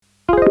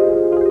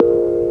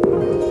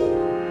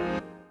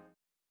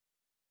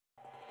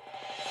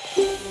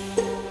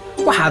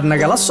waxaad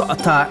nagala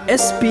socotaa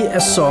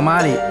SBS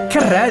Soomaali ka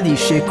raadi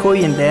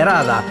sheekooyin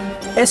dheeraad ah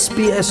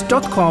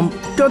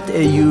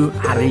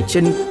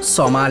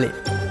sbs.com.au/Somali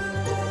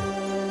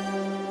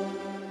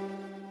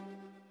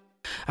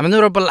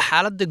Amnuro bal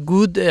xaaladda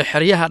guud ee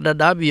xeryaha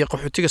dhadhaab iyo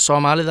qaxootiga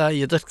Soomaalida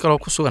iyo dad kale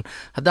ku sugan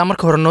hadaa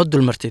marka hore noo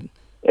dulmartid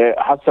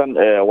xasan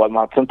waad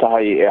mahadsan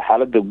tahay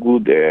xaaladda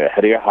guud ee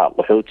xeryaha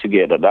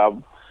qaxootiga dhadhaab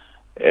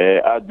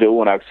aad bay u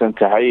wanaagsan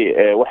tahay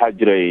waxaa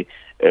jiray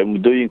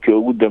muddooyinkii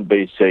ugu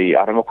dambeysay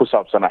arrimo ku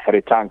saabsan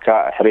xiritaanka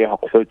xeryaha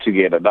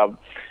qaxootiga dhadhaab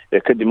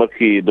kadib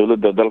markii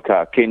dowladda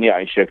dalka Kenya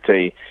ay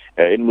sheegtay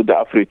in muddo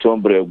 14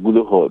 beri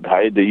gudahood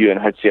hay'adda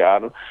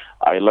UNHCR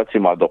ay la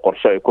timaado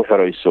qorshe ay ku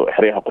xirayso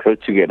xeryaha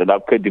qaxootiga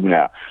dhadhaab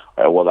kadibna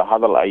wada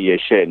hadal ay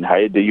yeesheen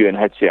hay'adda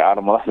UNHCR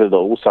madaxdeeda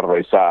ugu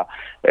sarreysa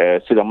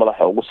sida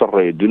madaxa ugu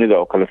sarreeya dunida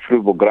oo kale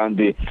Filippo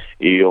Grandi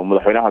iyo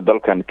madaxweynaha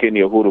dalkan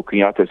Kenya Uhuru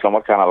Kenyatta isla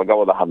markaana laga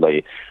wada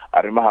hadlay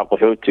arrimaha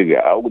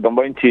qaxootiga ugu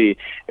dambeyntii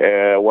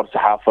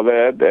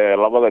war-saxaafadeed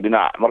labada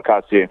dhinac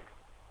markaasi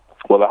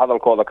wada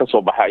hadalkooda ka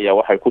soo baxay ayaa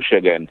waxay ku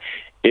sheegeen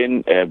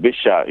in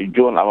bisha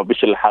June ama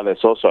bisha lixaad ee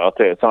soo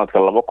socotay sanadka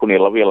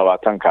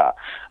 2022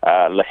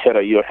 la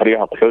xirayo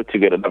xeryaha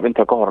qaxootiga dhadhaab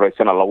inta ka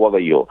horeysana la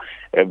wadayo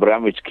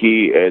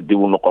barnaamijkii dib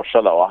u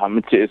noqoshada oo ah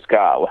mid si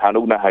iska waxaan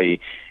ognahay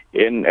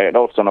in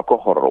dhowr sano ka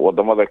hor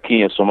wadamada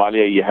Kenya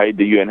Soomaaliya iyo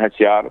hay'adda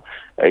UNHCR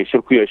ay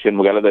shir ku yeesheen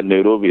magaalada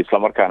Nairobi isla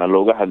markaana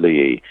looga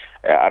hadlayay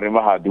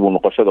arrimaha dib u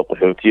noqoshada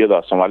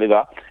qaxootiyada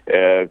Soomaalida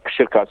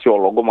shirkaasi oo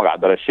lagu magac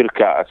daray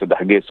shirka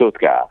saddex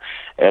geesoodka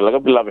laga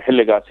bilaabo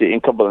xilligaasi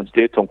in ka badan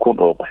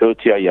 80,000 oo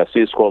qaxooti ayaa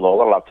si iskooda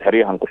uga laabtay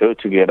xeryahan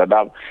qaxootiga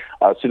dhadhaab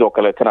sidoo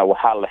kale tana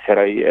waxaa la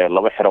xiray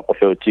laba xero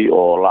qaxooti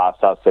oo la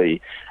aasaasay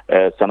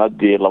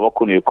sanadii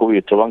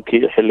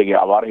 2011 xilligii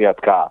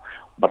abaariyaadka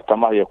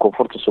bartamaha iyo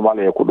koonfurta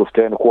Soomaaliya ku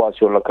dhufteen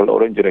kuwaas oo la kala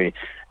oran jiray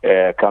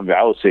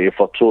Kambicaws iyo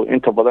Fatu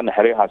inta badan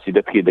xeryahaasi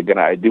dadkii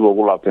deganaa ay dib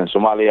ugu laabteen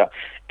Soomaaliya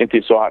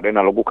intii soo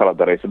hadhayna lagu kala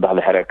daray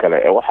saddex xero kale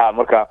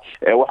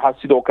waxaa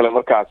sidoo kale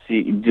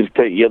markaasi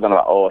jirtay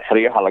iyadana oo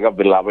xeryaha laga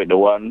bilaabay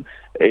dhawaan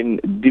in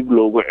dib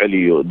loogu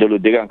celiyo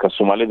dowlad deegaanka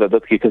Soomaalida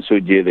dadkii ka soo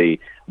jeeday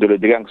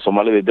dowlad deegaanka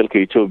Soomaalida dalka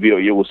Itoobiya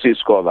iyagu si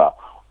iskooda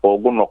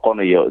ugu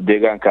noqonayo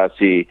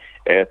deegaankaasi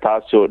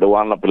taasoo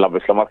dhawaan la bilaabay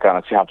isla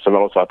markaana si habsami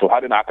loo socdo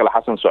waxaa dhinaca kale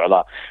xasan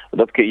socda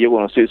dadka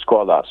iyaguna si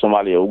iskooda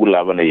Soomaaliya ugu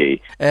laabanayay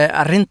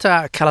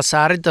arrinta kala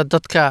saaridda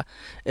dadka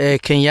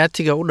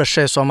Kenyaatiga u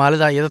dhashay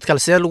Soomaalida iyo dadka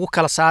sidee lagu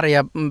kala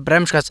saaraya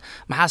barnaamijkaas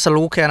maxaase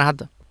lagu keenay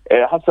hadda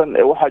xasan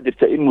waxaa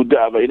jirta in muddo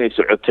ah inay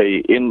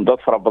socotay in dad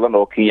fara badan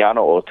oo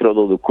Kenyaano oo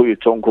tiradoodu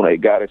 11,000 ay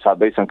gaarayso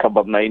haddaysan ka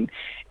badnayn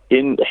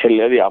in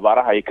xilliyadii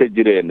abaaraha ay ka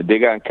jireen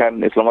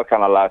deegaankan isla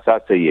markaana la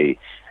aasaasayay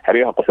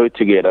xeryaha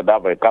qaxootiga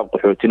dhadhaab ay qaab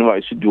qaxootinimo ay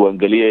isu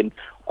diiwaangeliyeen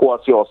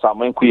kuwaasi oo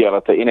saameyn ku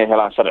yeelatay inay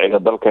helaan sharciga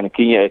dalkan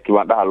Kenya ee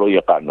kibaandhaha loo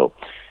yaqaano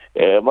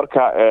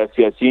marka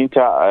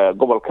siyaasiyiinta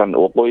gobolkan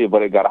waqooyi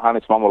bari gaar ahaan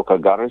ismaamulka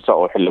Garissa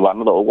oo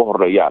xildhibaanada ugu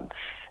horeeyaan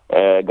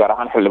gaar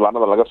ahaan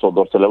xildhibaanada laga soo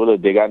doortay labada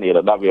deegaan ee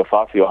dhadhaab iyo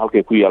Faafi oo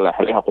halkay ku yaalaan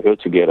xeryaha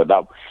qaxootiga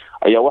dhadhaab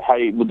ayaa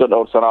waxay muddo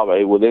dhowr sano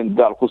ay wadeen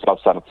dadaal ku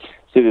saabsan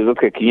sidii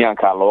dadka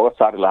Kenyaanka looga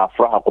saari lahaa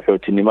furaha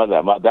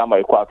qaxootinimada maadaama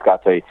ay ku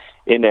adkaatay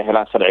inay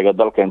helaan sharciga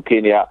dalkan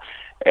Kenya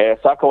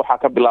saaka waxaa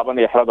ka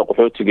bilaabanaya xerada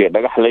qaxootiga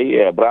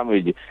dhagaxley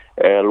barnaamij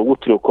lagu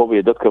tiro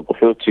koobayo dadka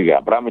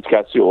qaxootiga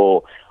barnaamijkaasi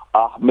oo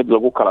ah mid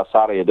lagu kala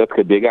saarayo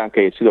dadka deegaanka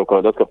iyo sidoo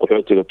kale dadka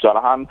qaxootiga tusaale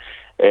ahaan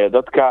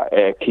dadka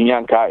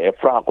Kenyaanka ee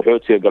furaha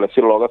qaxootiga galay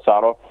si looga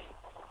saaro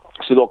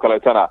sidoo kale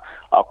tana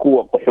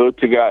kuwa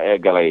qaxootiga ee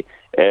galay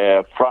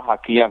furaha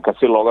Kenyaanka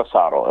si looga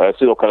saaro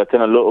sidoo kale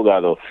tana loo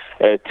ogaado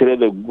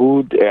tirada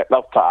guud ee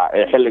dhabta ah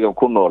ee xilligan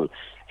ku nool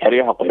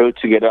xeryaha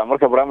qaxootiga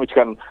marka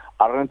barnaamijkan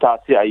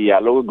arrintaasi ayaa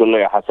looga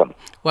golleeyahay xasan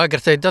waa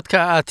gartay dadka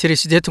aad tiri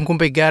 80,000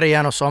 bay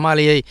gaarayaan oo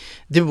Soomaaliya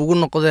dib ugu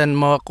noqdeen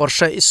ma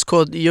qorshe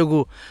iskood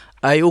iyagu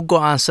ay u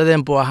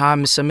go'aansadeen buu ahaa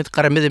mise mid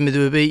qaramada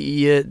midoobay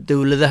iyo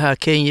dawladaha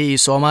Kenya iyo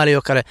Soomaaliya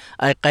oo kale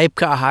ay qayb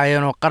ka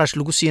ahaayeen oo qarash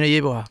lagu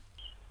siinayay buu ahaa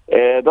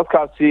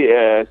dadkaasi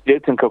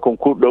 80,000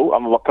 ku dhow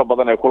ama ka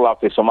badan ay ku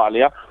laabtay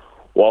Soomaaliya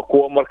waa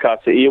kuwa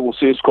markaasi iyagu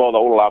si iskooda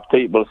u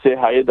laabtay balse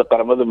hay'adda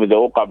qaramada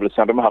midoobay oo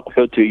qaabilsan arrimaha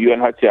qaxootiga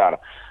UNHCR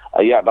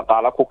ayaa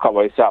dhaqaale ku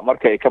kabaysa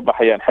marka ay ka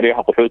baxayaan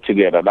xeryaha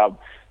qaxootiga dhadhaab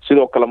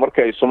sidoo kale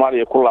marka ay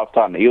Soomaaliya ku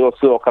laabtaan iyadoo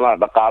sidoo kale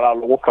dhaqaalaha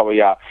lagu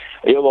kabayaa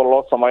iyadoo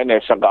loo sameeyo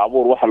shaqo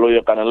abuur waxa loo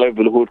yaqaan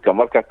livelihoodka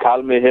marka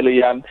kaalmo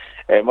helayaan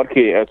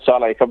markii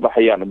tusaale ay ka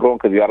baxayaan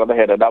garoonka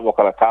diyaaradaha dhadhaab oo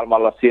kale kaalmo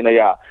la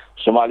siinaya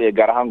Soomaaliya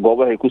gaar ahaan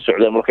goobaha ay ku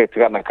socdeen markay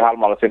tagaan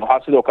kaalmo la siin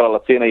waxa sidoo kale la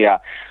siinaya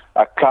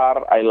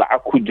kaar ay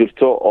lacag ku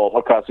jirto oo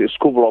markaasi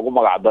isku loogu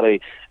magac daray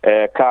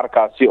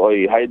kaarkaasi oo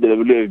hay'adda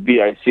WFP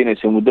ay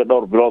siinayso muddo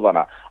dhowr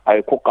biloodana ay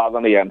ku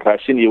qaadanayaan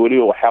raashin iyo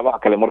waliba waxyaabaha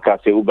kale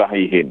markaasi ay u baahan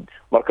yihiin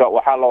marka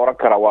waxaa la oran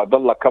karaa waa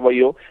dad la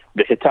kabayo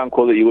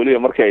bixitaankooda iyo waliba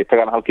markii ay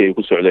tagaan halkii ay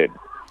ku socdeen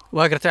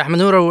waa gartay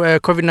Axmed Nuurow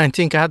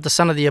COVID-19 ka hadda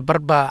sanad iyo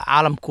barba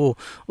caalamku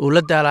uu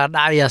la daalaa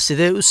dhacaya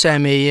sidee u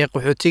saameeyay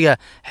qaxootiga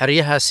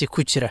xeryahaasi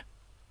ku jira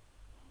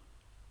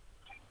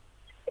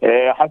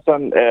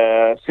xasan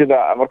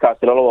sida markaas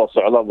la wada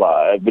socdaba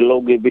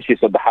bilowgii bishii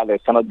saddexaad ee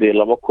sanadii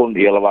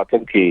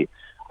 2020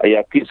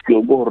 ayaa kiiskii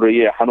ugu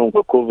horreeyay xanuunka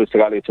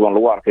COVID-19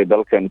 lagu arkay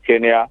dalkan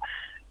Kenya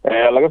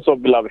laga soo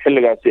bilaabo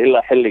xilligaasi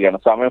ilaa xilligan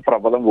saameyn fara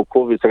badan buu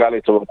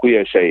COVID-19 ku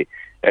yeeshay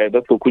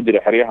dadka ku jira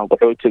xeryahan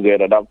qaxootiga ee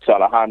Dadaab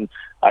tusaale ahaan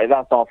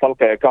hay'adaha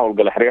samafalka ee ka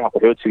howlgala xeryaha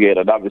qaxootiga ee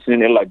Dadaab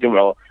Isniin ilaa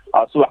Jimco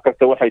subax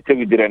kasta waxay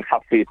tagi jireen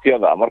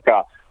xafiisyada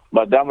marka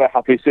maadaama ay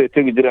xafiisyada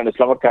tagi jireen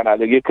isla markaana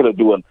adeegyo kala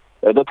duwan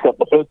dadka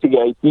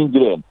qaxootiga ay siin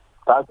jireen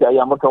taasi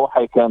ayaa marka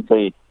waxay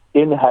keentay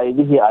in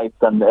hay'adihii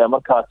aysan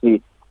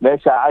markaasi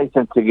meesha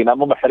aysan tegin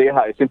ama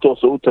xeryaha aysan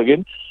toos u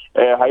tagin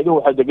hay'aduhu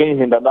waxay degan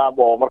yihiin Dadaab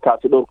oo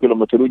markaasi dhowr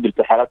kiiloomitir u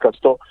jirta xero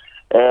kasto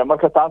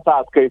marka taas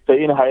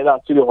adkaysay in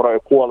hay'adaha sidii hore ay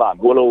ku wadaan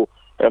walow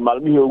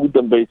maalmihii ugu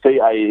dambeysay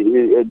ay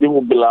dib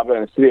u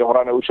bilaabeen sidii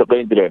horena u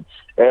shaqeyn jireen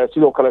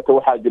sidoo kale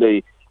waxaa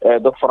jiray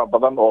dad fara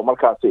badan oo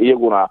markaasi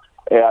iyaguna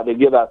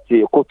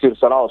adeegyadaasi ku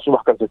tiirsanaa oo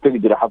subax kasta tegi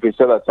jira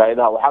xafiisyada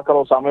hay'adaha waxaa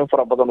kaloo saameyn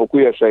fara badan uu ku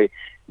yeeshay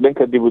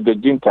dhanka dib u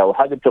dejinta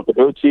waxaa jirta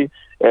qaxooti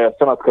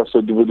sanad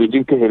kasta dib u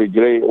dejin ka heli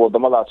jiray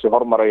wadamadaasi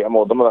hormaray ama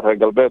wadamada reer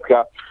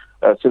galbeedka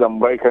sida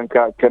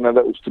Mareykanka,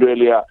 Canada,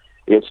 Australia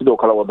iyo sidoo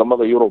kale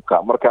wadamada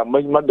Yurubka marka ma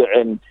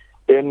dhicin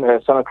in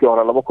sanadkii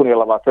hore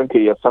 2020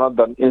 iyo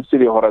sanadan in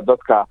sidii hore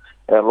dadka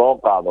loo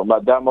qaado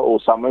maadaama uu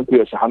saameyn ku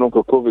yeeshay xanuunka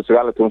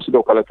COVID-19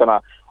 sidoo kale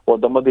tana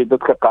wadamadii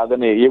dadka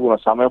qaadanaya iyaguna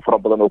saameyn fara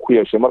badan oo ku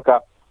yeeshay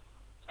marka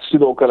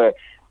sidoo kale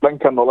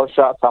dhanka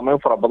nolosha saameyn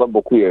fara badan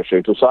buu ku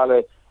yeeshay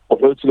tusaale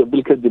qaxootiga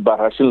bil kadib baa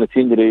raashin la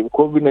siin jiray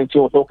COVID-19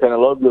 wuxuu keenay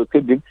 2 bilood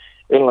kadib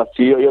in la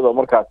siiyo iyadoo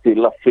markaasi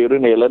la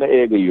fiirinayo lana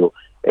eegayo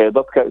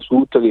dadka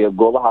isugu tagaya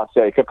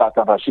goobahaasi ay ka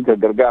qaataan raashinka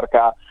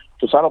gargaarka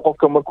tusaale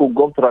qofka markuu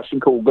goobta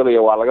raashinka uu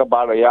galayo waa laga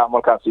baadhaya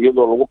markaas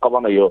iyadoo lagu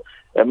qabanayo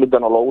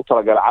midana loogu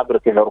talagalay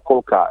cabirka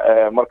heerkulka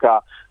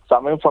marka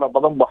saameyn fara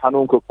badan buu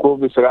xanuunka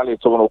COVID-19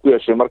 uu ku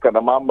yeeshay marka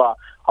dhammaanba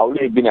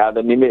hawlihii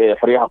bini'aadanimo ee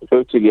xeryaha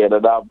qaxootiga ee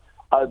Dadaab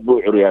aad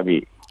buu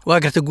curyaamiyey waa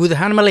garta guud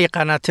ahaan ma la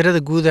yaqaanaa tirada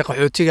guud ee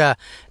qaxootiga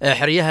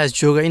xeryahaas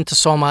jooga inta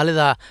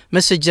Soomaalida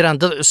mase jiraan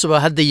dad cusub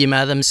oo hadda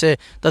yimaada mise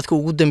dadka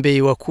ugu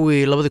dambeeyay waa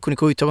kuwii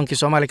 2011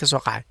 Soomaaliya ka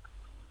soo qaxay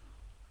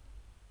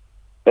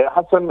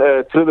xasan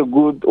tirada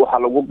guud waxaa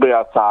lagu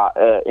qiyaasaa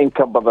in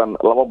ka badan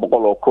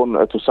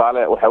 200,000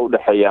 tusaale waxay u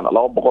dhaxeeyaan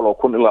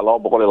 200,000 ilaa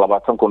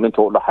 220,000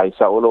 inta u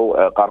dhaxaysa walow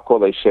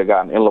qaarkood ay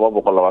sheegaan in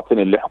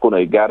 226,000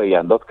 ay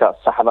gaarayaan dadka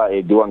saxda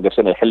ee diiwaan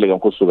gashan ee xilligan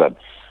ku sugan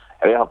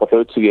xeryaha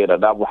qaxootiga ee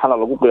Dadaab waxaana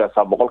lagu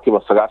qiyaasaa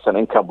 90%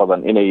 in ka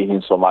badan inay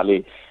yihiin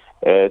Soomaali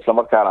isla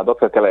markaana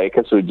dadka kale ay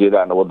ka soo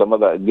jeedaan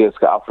wadamada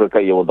Geeska Afrika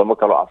iyo wadamo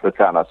kale oo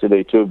Afrikaan sida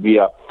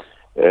Ethiopia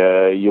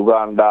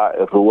Uganda,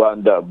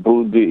 Rwanda,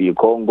 Burundi iyo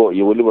Congo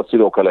iyo waliba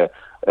sidoo kale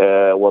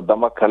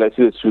wadamo kale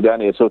sida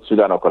Sudan iyo South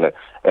Sudan oo kale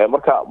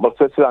marka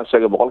balse sidaan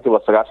sheegay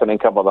 90% in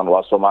ka badan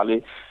waa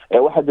Soomaali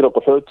waxa jira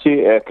qaxooti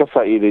ka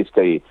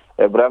faa'iideystay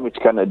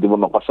barnaamijkan dib u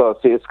noqoshada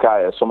si iska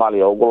ee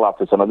Soomaaliya ugu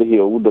laabtay sanadihii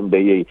ugu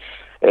dambeeyay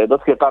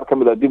dadkii qaar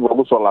kamid ah dib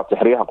ugu soo laabtay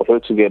xeryaha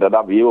qaxootiga ee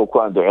Dadaab iyagoo ku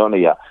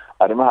andacoonaya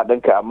arrimaha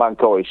dhanka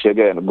ammaanka oo ay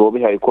sheegeen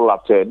goobaha ay ku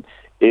laabteen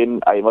in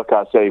ay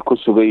markaasi ay ku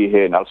sugan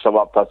yihiin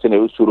al-shabaab taasina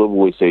ay u suuroobi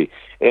weysay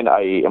in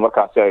ay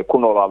markaasi ay ku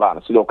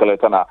noolaadaan sidoo kale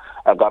tana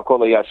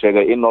qaarkood ayaa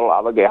sheegay in nolol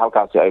adag ay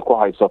halkaasi ay ku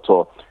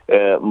haysato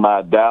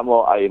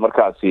maadaama ay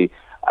markaasi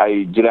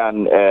ay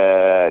jiraan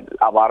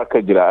abaaro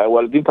ka jira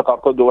waalidiinta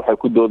qaarkood waxay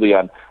ku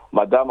doodayaan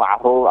maadaama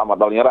caruur ama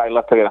dhalinyaro ay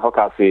la tageen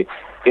halkaasi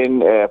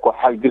in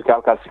kooxaha jirka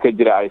halkaasi ka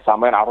jira ay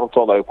saameyn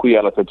caruurtooda ay ku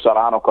yeelatay tusaale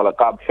ahaan oo kale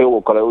qaab xoog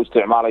oo kale u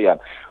isticmaalayaan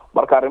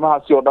marka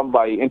arrimahaasi oo dhan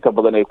ba ay inta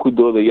badan ay ku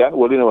doodayaan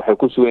walina waxay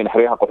ku sugan yihiin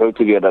xeryaha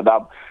qaxootiga ee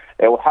Dadaab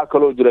waxaa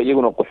kaloo jira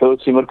iyaguna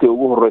qaxooti markii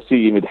ugu horeysay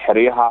yimid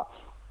xeryaha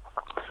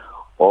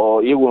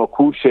oo iyaguna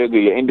ku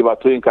sheegaya in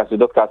dhibaatooyinkaasi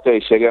dadkaasi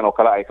ay sheegeen oo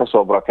kale ay ka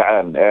soo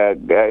barakaceen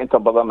inta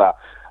badanna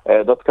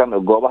dadkan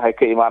goobaha ay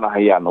ka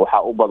imaanayaan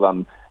waxaa u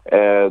badan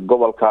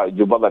gobolka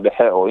Jubbada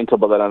Dhexe oo inta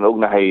badan aan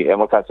ognahay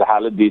markaas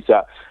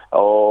xaaladiisa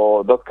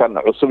oo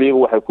dadkan cusub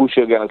iyagu waxay ku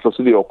sheegeen isla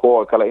sidii oo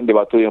kuwa kale in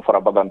dhibaatooyin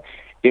fara badan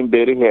in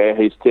beerihii ay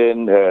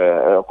haysteen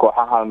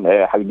kooxahan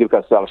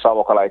xagjirka sida al-shabaab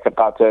oo kale ay ka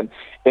qaateen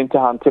inta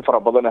hanti fara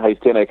badan ay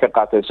haysteen ay ka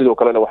qaateen sidoo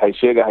kalena waxay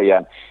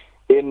sheegahayaan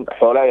in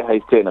xoolo ay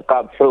haysteen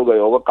qaab xoog ay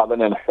uga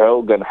qaadanayaan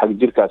xoogan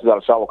xagjirka sida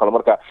al-shabaab oo kale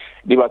marka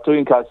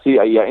dhibaatooyinkaasi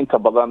ayaa inta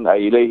badan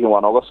ay leeyihiin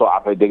waa nooga soo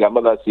carray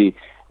deegaamadaasi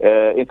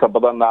inta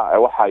badanna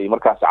waxay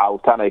markaas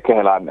caawitaan ay ka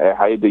helaan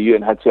hay'adda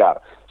UNHCR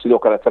sidoo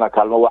kale tana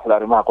kaalmo waxda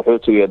arrimaha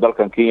qaxootiga ee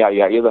dalkan Kenya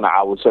ayaa iyadana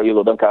caawiso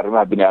iyadoo dhanka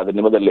arrimaha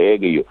bini'aadanimada la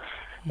eegayo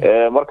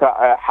marka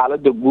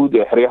xaaladda guud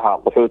ee xeryaha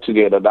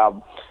qaxootiga ee Dadaab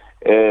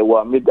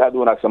waa mid aad u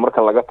wanaagsan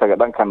marka laga tago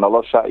dhanka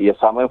nolosha iyo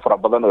saameyn fara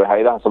badan oo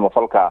hay'adaha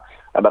samafalka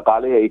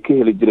dhaqaalaha ay ka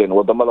heli jireen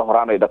wadamada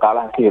horaan ay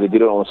dhaqaalaha ka heli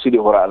jireen oo sidii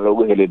hore aan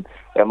looga helin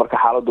marka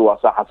xaaladdu waa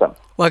saa xasan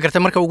waa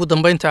gartay marka ugu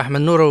dambeynta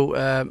Axmed Nuurow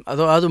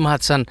adoo aad u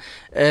mahadsan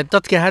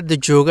dadka hadda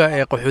jooga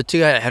ee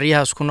qaxootiga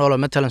xeryahaas ku nool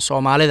matalan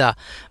Soomaalida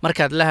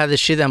markaad la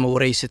hadashid ama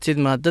wareysatid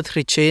ma dad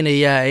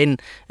rajeynaya in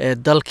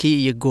dalkii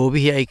iyo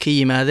goobihii ay ka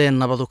yimaadeen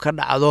nabadu ka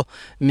dhacdo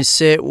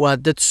mise waa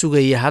dad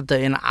sugaya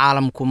hadda in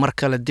caalamku mar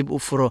kale dib u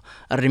furo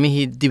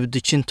arrimihii dib u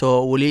dejinta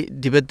oo wali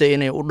dibadda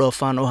inay u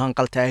dhoofaan oo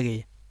hanqal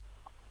taagaya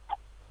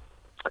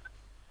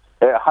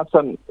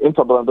xasan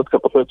inta badan dadka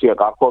qaxootiga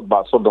qaarkood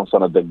baa 30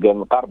 sano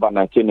degan, qaar baa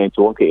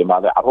 1991 ka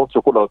imaaday,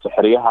 carruurtii ku dhalatay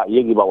xeryaha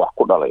iyagii baa wax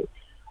ku dhalay.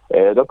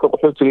 dadka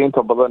qaxootiga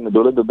inta badan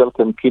dowladda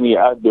dalkan Kenya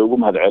aad bay ugu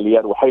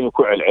mahadceliyaan, waxayna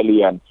ku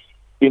celceliyaan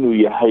inuu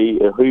yahay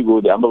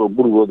hoygoodii amaba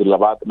gurigoodii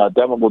labaad,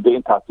 maadaama muddo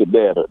intaasi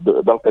dheer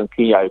dalkan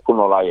Kenya ay ku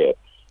noolaayeen.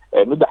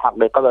 midda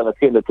xaqiiqada la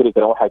keenay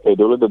karan waxay tahay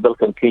dowladda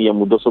dalkan Kenya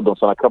muddo 30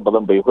 sano ka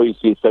badan bay hoy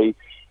siisay,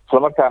 isla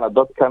markaana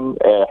dadkan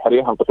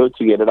xeryahan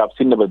qaxootiga Dadaab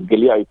si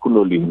nabadgelyo ay ku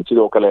nool yihiin.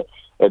 sidoo kale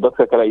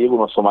dadka kale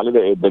iyaguna Soomaalida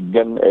ee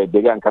degan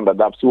deegaankan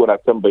Dadaab si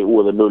wanaagsan bay u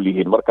wada nool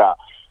yihiin. marka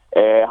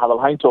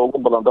hadalhaynta ugu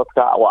badan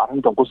dadka waa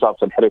arrintan ku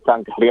saabsan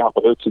xiritaanka xeryaha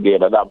qaxootiga ee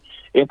Dadaab.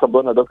 inta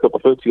badan dadka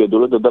qaxootiga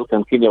dowladda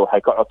dalkan Kenya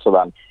waxay ka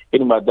codsadaan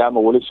in maadaama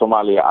wali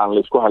Soomaaliya aan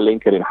la isku haleyn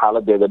karin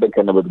xaaladeeda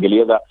dhanka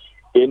nabadgelyada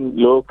in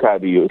loo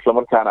kaadiyo, isla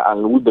markaana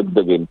aan lagu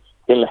degdegin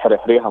in la xiro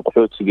xeryahan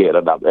qaxootiga ee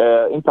Dadaab.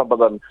 inta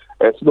badan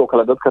sidoo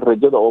kale dadka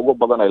rajada ugu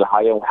badan ay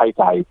lahaayeen waxay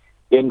tahay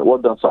in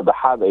wadan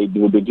saddexaad ay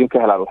dib u dejin ka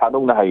helaan. waxaan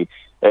ognahay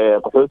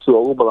qaxootiga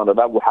ugu badan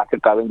Dadaab waxaa ka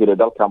qaadan jiray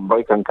dalka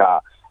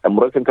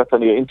Mareykanka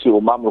tan iyo intii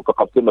uu maamulka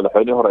qabtay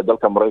madaxweynihii hore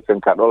dalka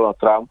Mareykanka Donald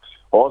Trump.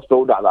 hoos bay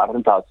u dhacday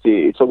arrintaasi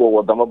isagoo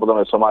wadamo badan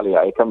oo Soomaaliya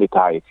ay ka mid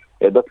tahay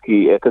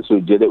dadkii kasoo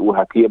jeeday uu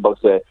hakiyay,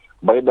 balse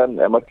Biden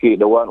markii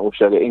dhawaan uu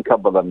sheegay in ka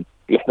badan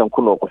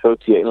 60,000 oo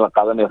qaxootiga in la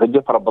qaadanayo,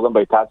 rajo fara badan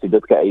bay taasi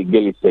dadka ay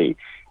gelisay.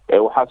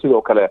 waxaa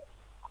sidoo kale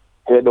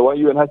dhawaan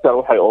UNHCR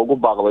waxay ugu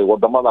baaqday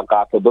wadamada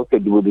qaata dadka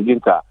dib u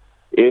dejinta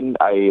in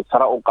ay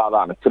sare u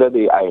qaadaan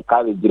tiradii ay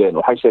qaadi jireen.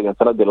 waxay sheegeen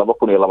sanadii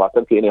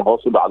 2020 inay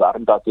hoos u dhacdo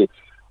arrintaasi.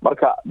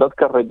 marka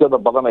dadka rajada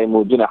badan ay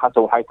muujinayaan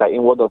xasan waxay tahay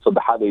in wadan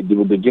saddexaad ay dib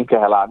u dejin ka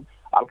helaan,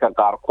 halka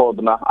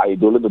qaarkoodna ay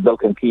dowladda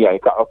dalkan Kenya ay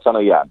ka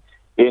codsanayaan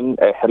in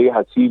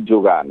xeryaha sii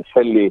joogaan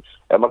xilli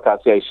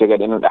markaasi ay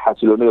sheegeen in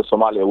xasiloonida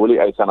Soomaaliya wali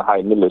aysan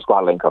ahayn mid la isku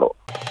haleyn karo.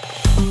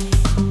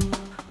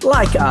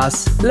 like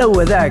us la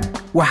wadaag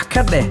wax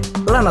ka dheh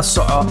lana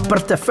soco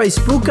barta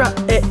Facebook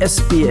ee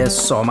SBS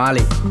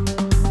Somali.